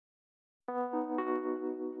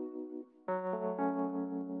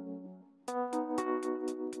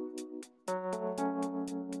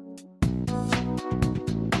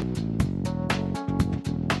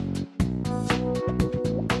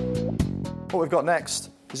What we've got next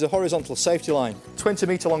is a horizontal safety line,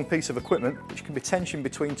 20-metre long piece of equipment which can be tensioned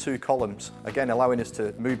between two columns, again allowing us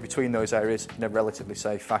to move between those areas in a relatively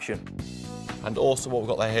safe fashion. And also what we've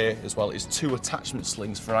got there here as well is 2 attachment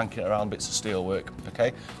slings for anchoring around bits of steel work,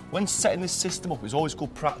 okay? When setting this system up, it's always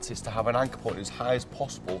good practice to have an anchor point as high as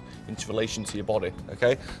possible into relation to your body,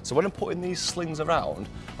 okay? So when I'm putting these slings around,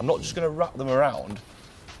 I'm not just going to wrap them around,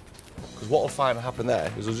 because what I'll find will happen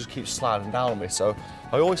there is they'll just keep sliding down on me. So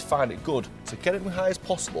I always find it good to get them as high as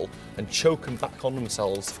possible and choke them back on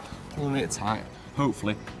themselves, pulling it tight.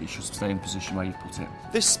 Hopefully, it should stay in position where you put it.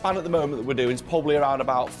 This span at the moment that we're doing is probably around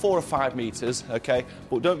about 4 or 5 metres, okay?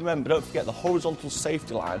 But don't forget the horizontal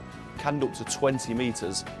safety line can go up to 20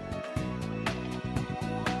 metres.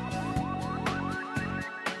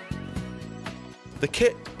 The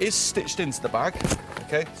kit is stitched into the bag,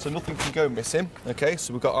 okay? So nothing can go missing, okay?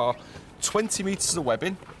 So we've got our 20 metres of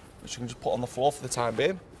webbing, which you can just put on the floor for the time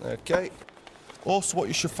being, okay? Also, what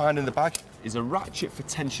you should find in the bag is a ratchet for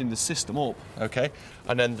tensioning the system up, okay?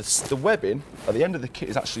 And then the webbing at the end of the kit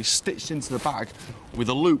is actually stitched into the bag with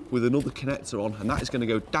a loop with another connector on, and that is going to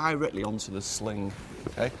go directly onto the sling,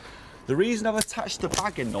 okay? The reason I've attached the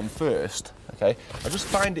bag end on first, okay, I just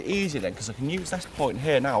find it easier then because I can use this point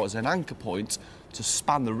here now as an anchor point to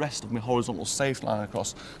span the rest of my horizontal safety line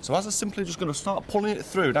across. So as I'm simply just going to start pulling it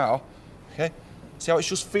through now, okay? See how it's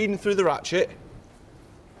just feeding through the ratchet?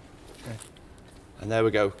 Okay. And there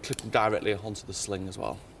we go, clipping directly onto the sling as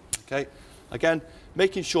well, okay? Again,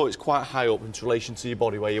 making sure it's quite high up in relation to your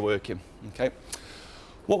body where you're working, okay?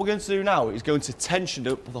 What we're going to do now is going to tension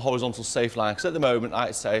up the horizontal safe line, because at the moment,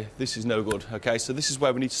 I'd say, this is no good, okay? So this is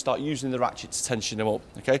where we need to start using the ratchet to tension them up,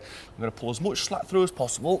 okay? I'm going to pull as much slack through as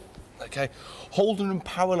possible, okay? Holding them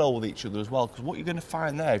parallel with each other as well, because what you're going to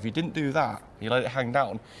find there, if you didn't do that, you let it hang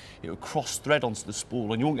down, it will cross thread onto the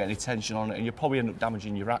spool and you won't get any tension on it and you'll probably end up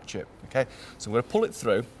damaging your ratchet, okay? So I'm going to pull it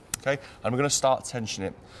through, okay? And we're going to start tensioning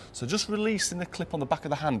it. So just releasing the clip on the back of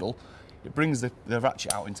the handle, it brings the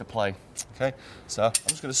ratchet out into play, okay? So I'm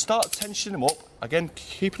just going to start tensioning them up, again,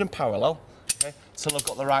 keeping them parallel, okay? Until I've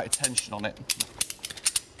got the right tension on it.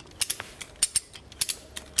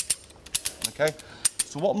 Okay?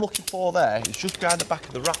 So what I'm looking for there is just behind the back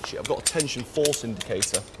of the ratchet, I've got a tension force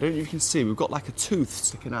indicator. I don't know if you can see, we've got like a tooth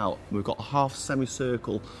sticking out. We've got a half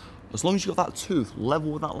semicircle. As long as you've got that tooth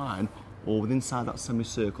level with that line, or within inside that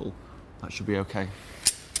semicircle, that should be okay.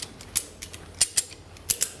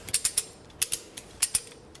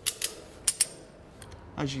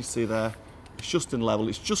 As you see there, it's just in level,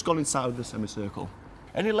 it's just gone inside of the semicircle.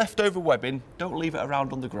 Any leftover webbing, don't leave it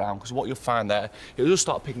around on the ground, because what you'll find there, it'll just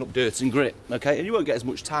start picking up dirt and grit, okay? And you won't get as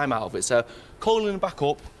much time out of it. So coiling them back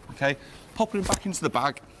up, okay? Popping them back into the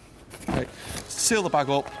bag, okay? Seal the bag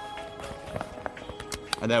up,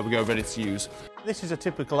 and there we go, ready to use. This is a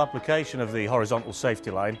typical application of the horizontal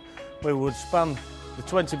safety line, where we would span the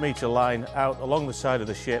 20-metre line out along the side of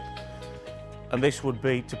the ship, and this would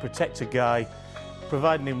be to protect a guy,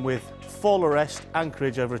 providing him with fall arrest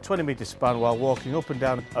anchorage over a 20-metre span while walking up and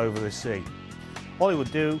down over the sea. All he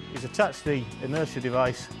would do is attach the inertia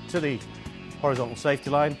device to the horizontal safety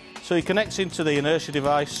line, so he connects into the inertia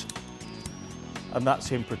device and that's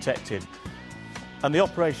him protected. And the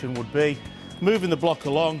operation would be moving the block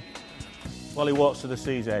along while he walks to the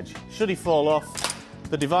sea's edge. Should he fall off,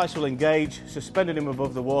 the device will engage, suspending him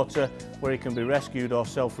above the water where he can be rescued or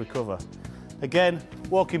self-recover. Again,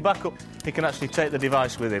 walking back up, he can actually take the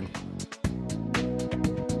device with him.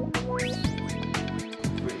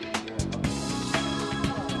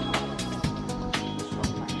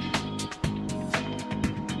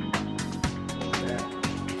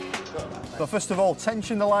 So first of all,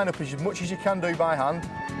 tension the line up as much as you can do by hand.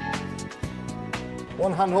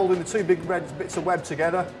 One hand holding the two big red bits of web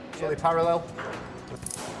together, so they're parallel.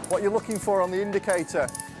 What you're looking for on the indicator.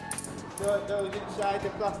 Those inside the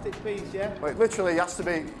plastic piece, yeah? Well, it literally has to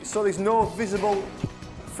be, so there's no visible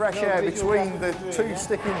fresh air between the two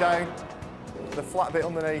sticking down, the flat bit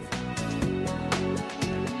underneath.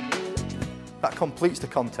 That completes the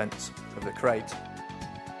contents of the crate.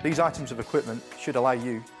 These items of equipment should allow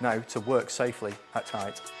you now to work safely at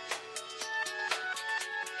height.